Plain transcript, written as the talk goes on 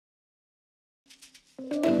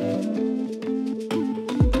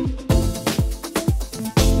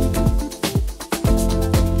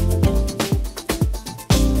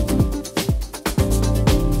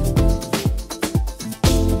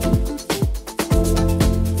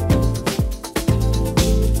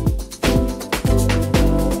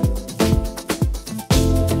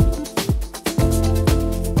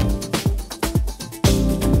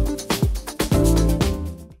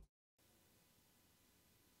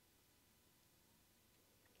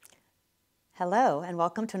Hello, and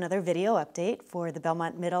welcome to another video update for the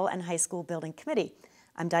Belmont Middle and High School Building Committee.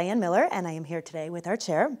 I'm Diane Miller, and I am here today with our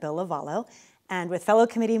chair, Bill Lovallo, and with fellow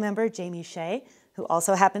committee member Jamie Shea, who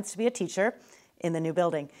also happens to be a teacher in the new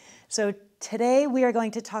building. So today we are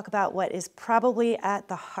going to talk about what is probably at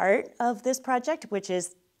the heart of this project, which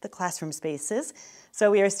is the classroom spaces.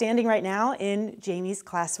 So we are standing right now in Jamie's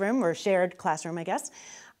classroom, or shared classroom, I guess.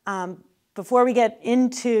 Before we dive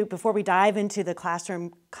into the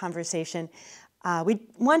classroom conversation, we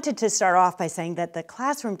wanted to start off by saying that the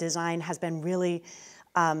classroom design has been really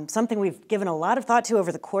something we've given a lot of thought to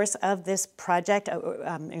over the course of this project.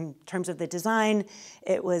 In terms of the design,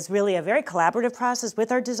 it was really a very collaborative process with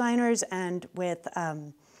our designers and with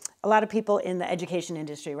a lot of people in the education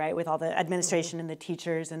industry, right, with all the administration and the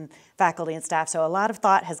teachers and faculty and staff. So a lot of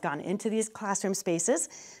thought has gone into these classroom spaces.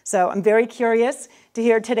 So I'm very curious to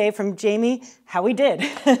hear today from Jamie how we did.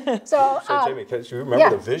 So Jamie, because you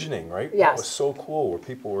remember the visioning, right? Yes. That was so cool, where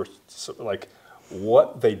people were like,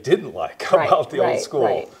 what they didn't like about the old school.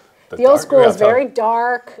 Right. The old school is very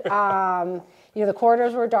dark. You know, the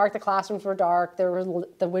corridors were dark, the classrooms were dark,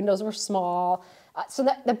 the windows were small. So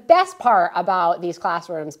the best part about these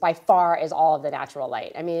classrooms by far is all of the natural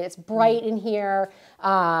light. I mean, it's bright in here,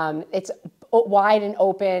 it's wide and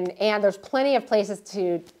open, and there's plenty of places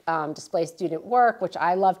to display student work, which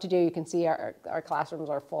I love to do. You can see our classrooms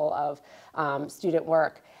are full of student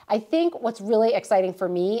work. I think what's really exciting for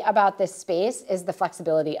me about this space is the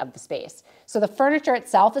flexibility of the space. So the furniture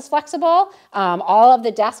itself is flexible. All of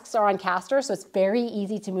the desks are on casters, so it's very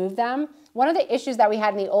easy to move them. One of the issues that we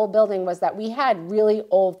had in the old building was that we had really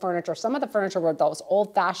old furniture. Some of the furniture were those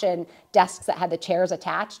old-fashioned desks that had the chairs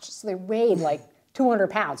attached, so they weighed like 200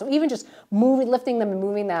 pounds. So even just lifting them and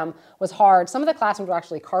moving them was hard. Some of the classrooms were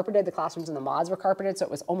actually carpeted. The classrooms in the mods were carpeted, so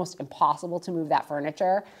it was almost impossible to move that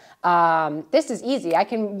furniture. This is easy. I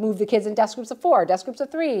can move the kids in desk groups of 4, desk groups of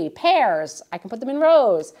 3, pairs. I can put them in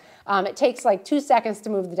rows. It takes like 2 seconds to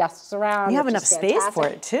move the desks around. You have enough space for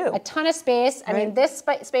it too. A ton of space. I mean, this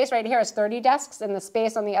space right here has 30 desks, and the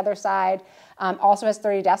space on the other side also has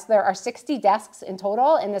 30 desks. There are 60 desks in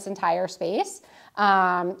total in this entire space.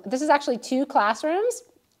 This is actually 2 classrooms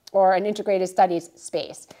or an integrated studies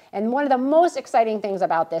space. And one of the most exciting things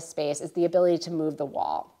about this space is the ability to move the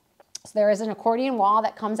wall. So there is an accordion wall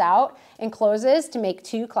that comes out and closes to make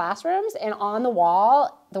 2 classrooms, and on the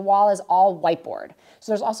wall is all whiteboard.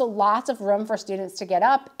 So there's also lots of room for students to get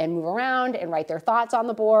up and move around and write their thoughts on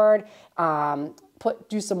the board,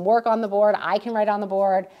 do some work on the board. I can write on the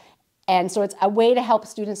board. And so it's a way to help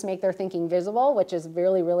students make their thinking visible, which is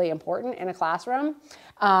really, really important in a classroom.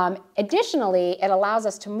 Additionally, it allows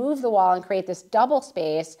us to move the wall and create this double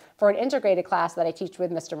space for an integrated class that I teach with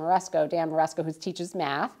Mr. Moresco, Dan Moresco, who teaches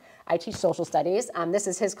math. I teach social studies. This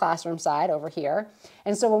is his classroom side over here.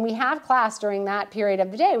 And so when we have class during that period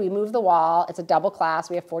of the day, we move the wall. It's a double class.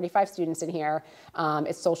 We have 45 students in here.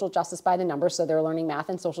 It's social justice by the numbers, so they're learning math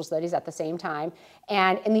and social studies at the same time.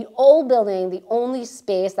 And in the old building, the only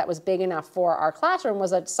space that was big enough for our classroom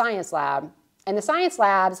was a science lab. And the science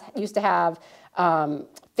labs used to have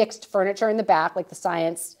fixed furniture in the back, like the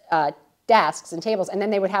science desks and tables, and then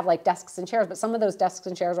they would have like desks and chairs, but some of those desks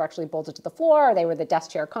and chairs were actually bolted to the floor. They were the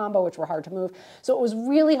desk-chair combo, which were hard to move. So it was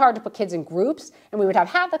really hard to put kids in groups, and we would have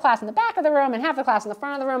half the class in the back of the room and half the class in the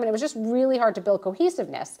front of the room, and it was just really hard to build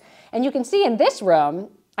cohesiveness. And you can see in this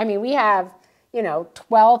room, I mean, we have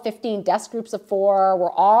 12, 15 desk groups of 4.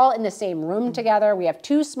 We're all in the same room together. We have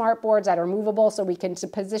 2 smart boards that are movable so we can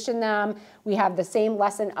position them. We have the same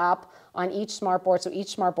lesson up on each smart board. So each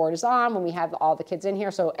smart board is on when we have all the kids in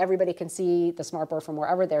here, so everybody can see the smart board from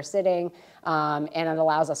wherever they're sitting, and it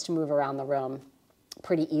allows us to move around the room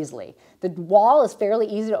pretty easly. The wall is fairly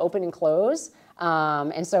easy to open and close,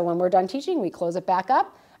 and so when we're done teaching, we close it back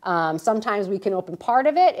up. Sometimes we can open part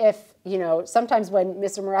of it if, sometimes when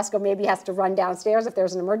Mr. Moresco maybe has to run downstairs, if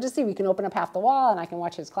there's an emergency, we can open up half the wall and I can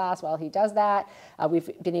watch his class while he does that.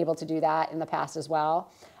 We've been able to do that in the past as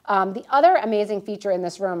well. The other amazing feature in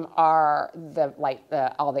this room are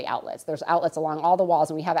all the outlets. There's outlets along all the walls,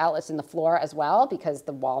 and we have outlets in the floor as well because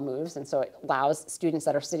the wall moves, and so it allows students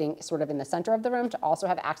that are sitting sort of in the center of the room to also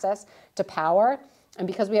have access to power. And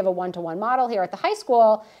because we have a one-to-one model here at the high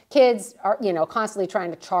school, kids are, constantly trying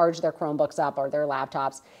to charge their Chromebooks up or their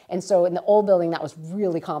laptops. And so in the old building, that was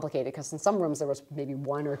really complicated because in some rooms there was maybe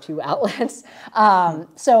 1 or 2 outlets. And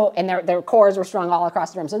their cords were strung all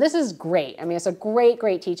across the room. So this is great. I mean, it's a great,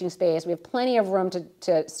 great teaching space. We have plenty of room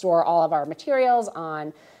to store all of our materials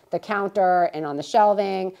on the counter and on the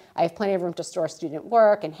shelving. I have plenty of room to store student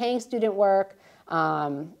work and hang student work.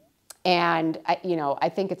 And I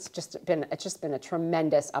think it's just been a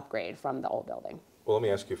tremendous upgrade from the old building. Well, let me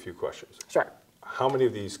ask you a few questions. Sure. How many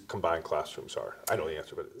of these combined classrooms are? I know the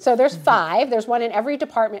answer, but... So there's 5. There's one in every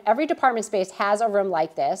department. Every department space has a room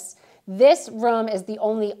like this. This room is the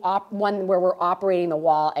only one where we're operating the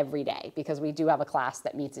wall every day because we do have a class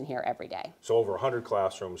that meets in here every day. So over 100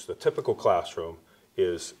 classrooms. The typical classroom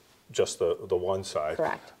is just the one side.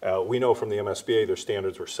 Correct. We know from the MSBA their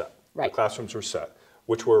standards were set. Right. The classrooms were set,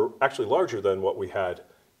 which were actually larger than what we had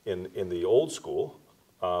in the old school,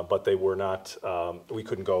 but they were not, we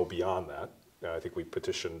couldn't go beyond that. I think we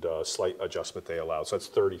petitioned a slight adjustment they allowed, so that's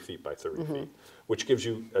 30 feet by 30 feet, which gives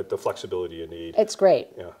you the flexibility you need. It's great.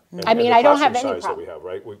 Yeah. I mean, I don't have any size problem. that we have,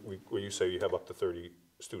 right? Where you say you have up to 30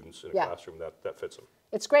 students in a classroom, that fits them.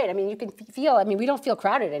 It's great. I mean, you can feel, we don't feel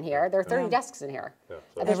crowded in here. There are 30 desks in here. Yeah,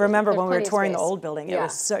 I remember when we were plenty of touring the space. old building, it Yeah.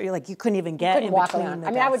 was so, you couldn't even get in walk between around. the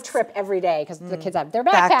I mean, I would desks. trip every day because the kids have their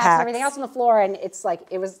backpacks and everything Backpacks. else on the floor, and it's like,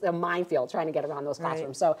 it was a minefield trying to get around those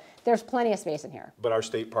classrooms. So there's plenty of space in here. But our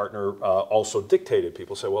state partner also dictated,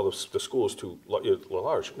 people say, well, the school is too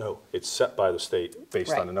large. No, it's set by the state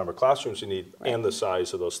based Right. on the number of classrooms you need and the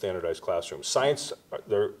size of those standardized classrooms. Science,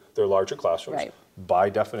 they're larger classrooms Right. by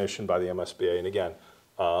definition by the MSBA. And again,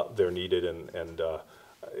 they're needed and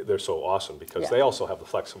they're so awesome because they also have the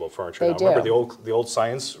flexible furniture. They Now, remember do. the old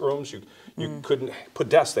science rooms? You couldn't put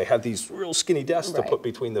desks. They had these real skinny desks to Right. put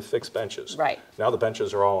between the fixed benches. Right. Now the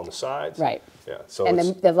benches are all on the sides. Right. Yeah. So And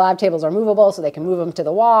it's, the lab tables are movable, so they can move them to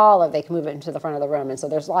the wall, or they can move it into the front of the room. And so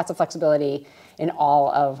there's lots of flexibility in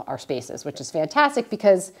all of our spaces, which is fantastic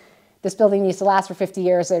because this building needs to last for 50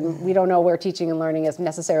 years, and we don't know where teaching and learning is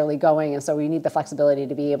necessarily going, and so we need the flexibility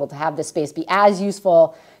to be able to have this space be as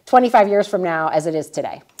useful 25 years from now as it is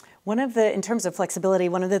today. In terms of flexibility,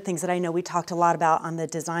 one of the things that I know we talked a lot about on the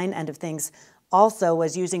design end of things also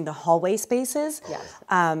was using the hallway spaces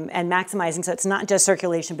and maximizing, so it's not just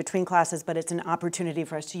circulation between classes, but it's an opportunity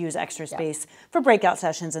for us to use extra space for breakout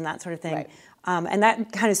sessions and that sort of thing. Right. And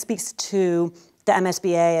that kind of speaks to the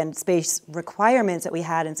MSBA and space requirements that we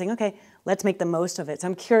had and saying, okay, let's make the most of it. So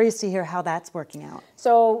I'm curious to hear how that's working out.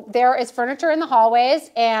 So there is furniture in the hallways,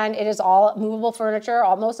 and it is all movable furniture.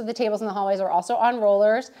 Most of the tables in the hallways are also on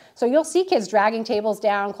rollers. So you'll see kids dragging tables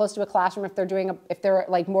down close to a classroom if they're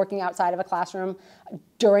like working outside of a classroom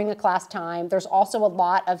during a class time. There's also a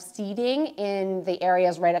lot of seating in the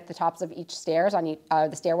areas right at the tops of each stairs on the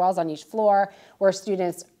stairwells on each floor, where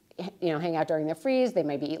students hang out during their freeze. They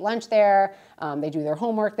maybe eat lunch there. They do their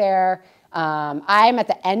homework there. I'm at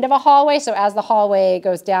the end of a hallway, so as the hallway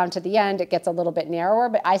goes down to the end, it gets a little bit narrower,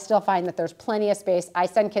 but I still find that there's plenty of space. I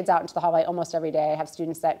send kids out into the hallway almost every day. I have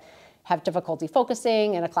students that have difficulty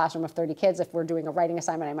focusing in a classroom of 30 kids. If we're doing a writing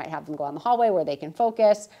assignment, I might have them go on the hallway where they can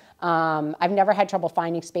focus. I've never had trouble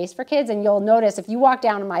finding space for kids, and you'll notice if you walk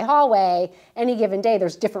down in my hallway any given day,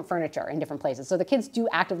 there's different furniture in different places. So the kids do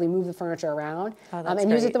actively move the furniture around and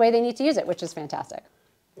use it the way they need to use it, which is fantastic.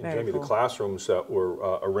 And Jamie, the classrooms that were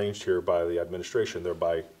arranged here by the administration, they're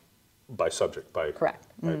by subject, Correct.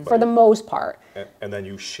 Right, For the most part. and then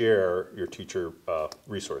you share your teacher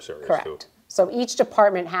resource areas Correct. too. So each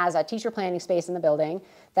department has a teacher planning space in the building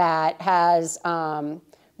that has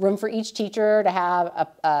room for each teacher to have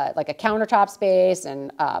like a countertop space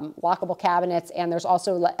and lockable cabinets, and there's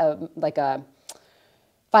also like a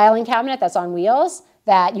filing cabinet that's on wheels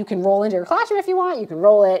that you can roll into your classroom if you want. You can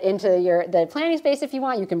roll it into the planning space if you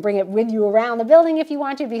want. You can bring it with you around the building if you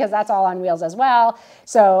want to, because that's all on wheels as well.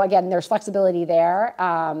 So again, there's flexibility there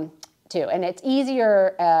too. And it's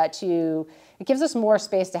easier it gives us more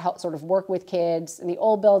space to help sort of work with kids. In the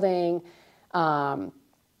old building,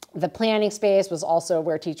 the planning space was also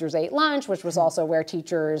where teachers ate lunch, which was also where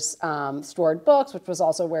teachers stored books, which was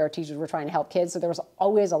also where teachers were trying to help kids. So there was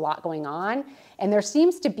always a lot going on. And there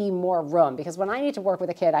seems to be more room, because when I need to work with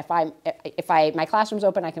a kid, I find if my classroom's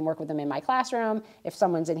open, I can work with them in my classroom. If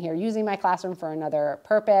someone's in here using my classroom for another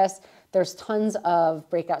purpose, there's tons of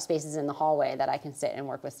breakout spaces in the hallway that I can sit and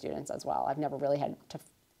work with students as well. I've never really had to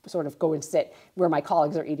sort of go and sit where my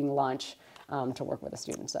colleagues are eating lunch to work with a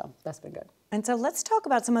student. So that's been good. And so let's talk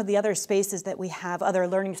about some of the other spaces that we have, other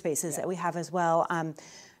learning spaces that we have as well.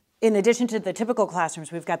 in addition to the typical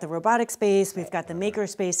classrooms, we've got the robotic space, we've got the maker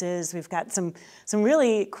spaces, we've got some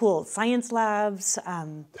really cool science labs.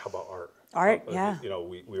 How about art? Art, yeah. You know,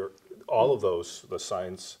 we were, all of those, the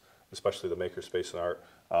science, especially the maker space and art,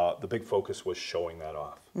 the big focus was showing that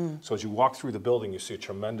off. So as you walk through the building, you see a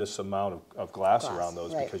tremendous amount of glass around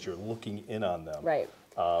those because you're looking in on them. Right.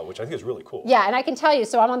 Which I think is really cool. Yeah, and I can tell you,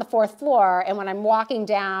 so I'm on the 4th floor, and when I'm walking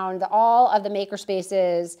down, all of the maker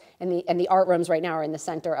spaces and the art rooms right now are in the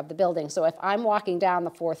center of the building. So if I'm walking down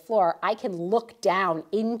the 4th floor, I can look down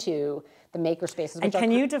into the maker spaces. And can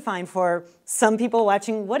you define for some people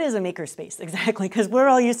watching, what is a maker space exactly? Because we're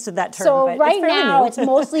all used to that term. So but right now, it's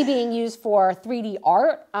mostly being used for 3D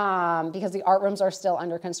art because the art rooms are still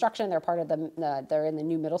under construction. They're part of they're in the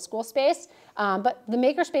new middle school space. But the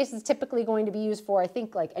maker space is typically going to be used for, I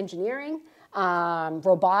think, like engineering,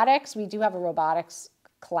 robotics. We do have a robotics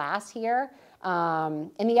class here.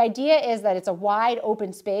 And the idea is that it's a wide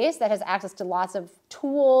open space that has access to lots of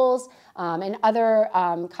tools and other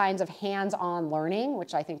kinds of hands-on learning,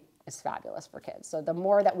 which I think is fabulous for kids. So the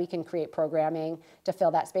more that we can create programming to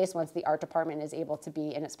fill that space once the art department is able to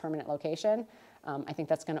be in its permanent location, I think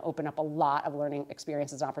that's going to open up a lot of learning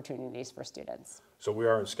experiences and opportunities for students. So we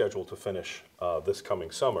are on schedule to finish this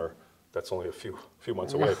coming summer. That's only a few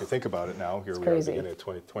months away if you think about it now. Here we are at the beginning of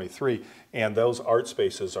 2023. And those art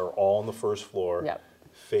spaces are all on the first floor,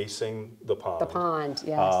 facing the pond. The pond,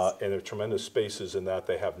 yes. And they're tremendous spaces in that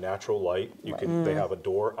they have natural light. They have a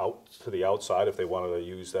door out to the outside if they wanted to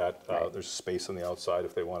use that. There's space on the outside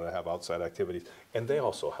if they wanted to have outside activities. And they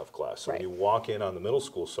also have glass. So when you walk in on the middle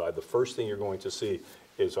school side, the first thing you're going to see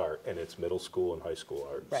is art, and it's middle school and high school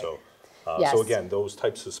art. So. So again, those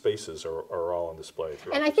types of spaces are all on display.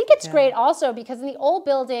 And I think it's great also because in the old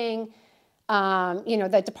building, you know,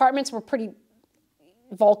 the departments were pretty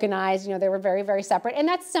vulcanized. You know, they were very, very separate, and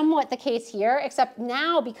that's somewhat the case here. Except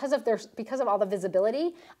now, because of all the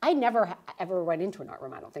visibility, I never ever went into an art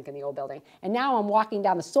room. I don't think in the old building. And now I'm walking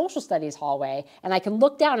down the social studies hallway, and I can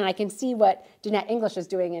look down and I can see what Jeanette English is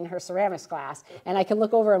doing in her ceramics class, and I can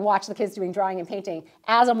look over and watch the kids doing drawing and painting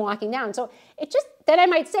as I'm walking down. So it just then I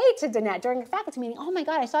might say to Danette during a faculty meeting, oh my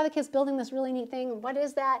God, I saw the kids building this really neat thing. What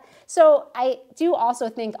is that? So I do also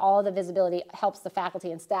think all of the visibility helps the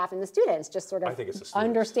faculty and staff and the students just sort of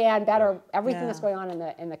understand better everything that's going on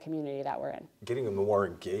in the community that we're in. Getting them more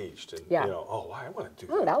engaged and, you know, oh, I want to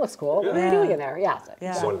do that. Oh, that looks cool. What are you doing in there?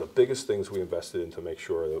 So one of the biggest things we invested in to make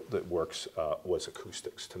sure that works was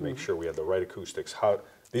acoustics, to make sure we had the right acoustics.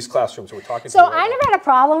 These classrooms we're talking So I never had a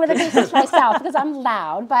problem with acoustics myself because I'm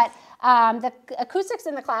loud, but the acoustics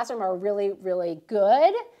in the classroom are really, really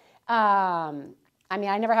good. I mean,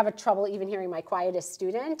 I never have a trouble even hearing my quietest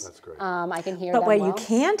student. That's great. I can hear them well. But what you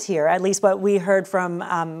can't hear, at least what we heard from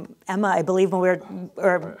Emma, I believe, when we were,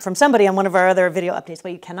 or from somebody on one of our other video updates,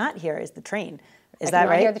 what you cannot hear is the train. Is that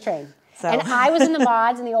right? I hear the train. So. And I was in the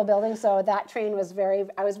mods in the old building, so that train was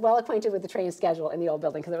I was well acquainted with the train schedule in the old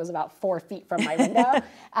building because it was about 4 feet from my window.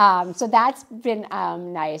 So that's been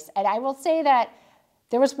nice. And I will say that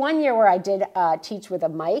there was one year where I did teach with a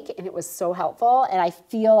mic, and it was so helpful. And I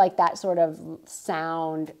feel like that sort of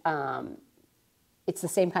sound, it's the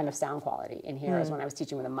same kind of sound quality in here as when I was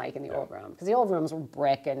teaching with a mic in the old room. Because the old rooms were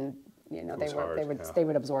brick and you know, they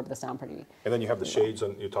would absorb the sound pretty. And then you have the shades,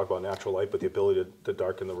 and you talk about natural light, but the ability to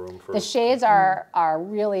darken the room for. The shades are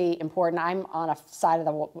really important. I'm on a side of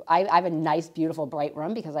the wall. I have a nice, beautiful, bright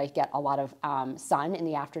room because I get a lot of sun in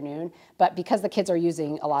the afternoon. But because the kids are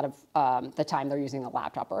using a lot of the time, they're using a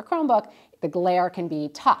laptop or a Chromebook, the glare can be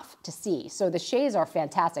tough to see. So the shades are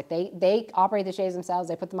fantastic. They operate the shades themselves.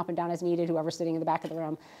 They put them up and down as needed, whoever's sitting in the back of the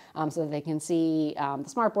room, so that they can see the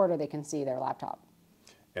smartboard or they can see their laptop.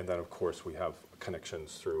 And then, of course, we have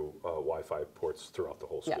connections through Wi-Fi ports throughout the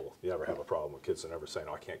whole school. You never have a problem with kids that never saying,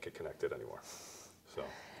 "Oh, I can't get connected anymore." So,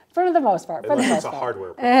 for the most part, it's a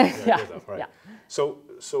hardware problem. Right. So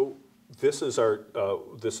this is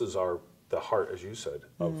the heart, as you said,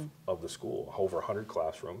 of the school. Over 100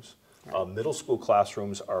 classrooms. Middle school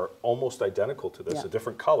classrooms are almost identical to this, a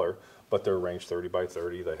different color, but they're arranged 30 by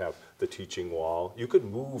 30. They have the teaching wall. You could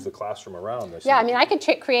move the classroom around. Yeah, I mean, I could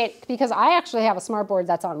create, because I actually have a smartboard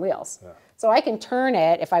that's on wheels. Yeah. So I can turn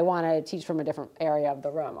it if I want to teach from a different area of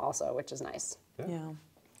the room also, which is nice. Yeah.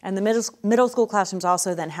 And the middle school classrooms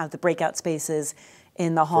also then have the breakout spaces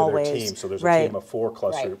in the hallways. For their team. So there's a team of 4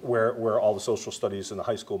 clusters where all the social studies in the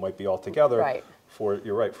high school might be all together. Right.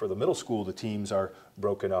 You're right. For the middle school, the teams are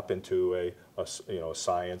broken up into a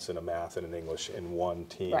science and a math and an English in one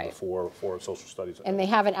team. Right. For social studies. And they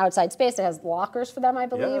have an outside space that has lockers for them, I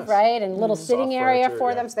believe, right? And a little sitting area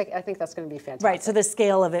for them. So I think that's going to be fantastic. Right. So the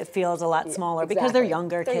scale of it feels a lot smaller because they're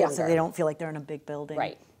younger kids, so they don't feel like they're in a big building.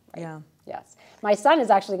 Right. Right. Yeah. Yes. My son is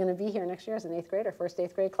actually going to be here next year as an 8th grader, first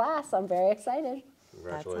 8th grade class. I'm very excited.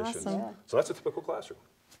 Congratulations. That's awesome. Yeah. So that's a typical classroom.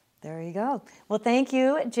 There you go. Well, thank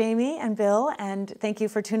you, Jamie and Bill, and thank you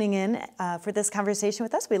for tuning in for this conversation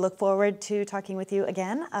with us. We look forward to talking with you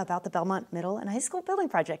again about the Belmont Middle and High School Building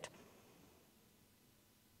Project.